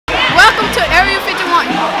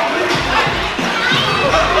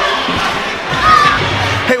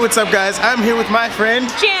what's up guys? I'm here with my friend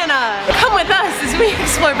Jana. Come with us as we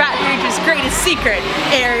explore Baton Rouge's greatest secret,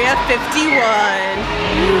 Area 51.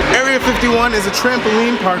 Area 51 is a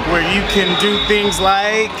trampoline park where you can do things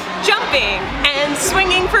like jumping and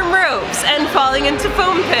swinging from ropes and falling into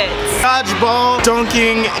foam pits. Dodgeball,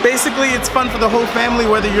 dunking. Basically it's fun for the whole family,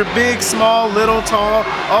 whether you're big, small, little, tall,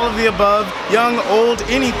 all of the above, young, old,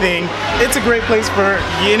 anything. It's a great place for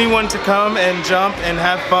anyone to come and jump and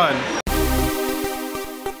have fun.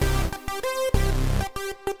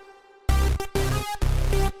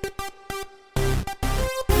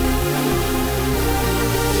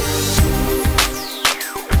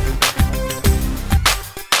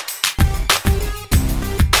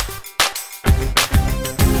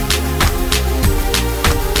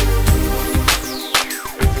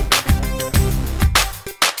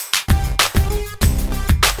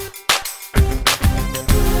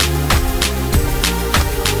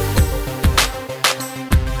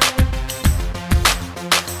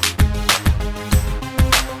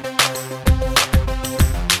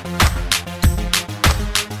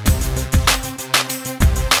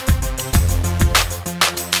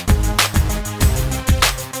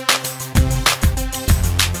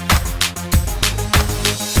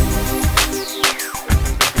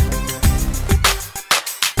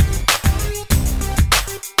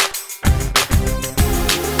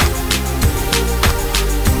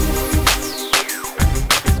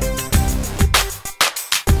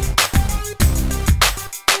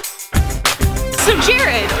 So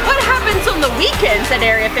Jared, what happens on the weekends at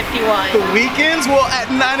Area 51? The weekends? Well,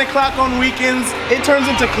 at 9 o'clock on weekends, it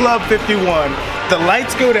turns into Club 51. The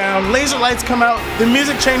lights go down, laser lights come out, the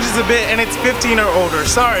music changes a bit, and it's 15 or older.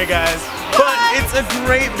 Sorry guys. But it's a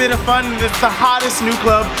great bit of fun, and it's the hottest new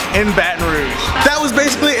club in Baton Rouge. That was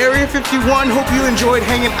basically Area 51. Hope you enjoyed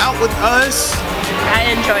hanging out with us.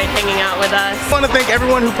 I enjoyed hanging out with us. I want to thank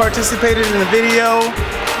everyone who participated in the video.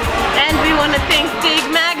 And we want to thank Dig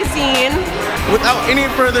Magazine. Without any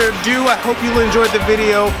further ado, I hope you enjoyed the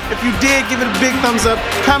video. If you did, give it a big thumbs up,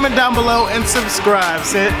 comment down below, and subscribe.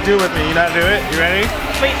 Say it, do it with me. You know how to do it? You ready?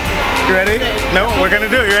 Wait. You ready? No, we're gonna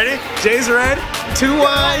do it. You ready? JayysRedd, 2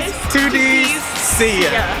 Y's, 2 D's, see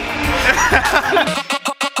ya.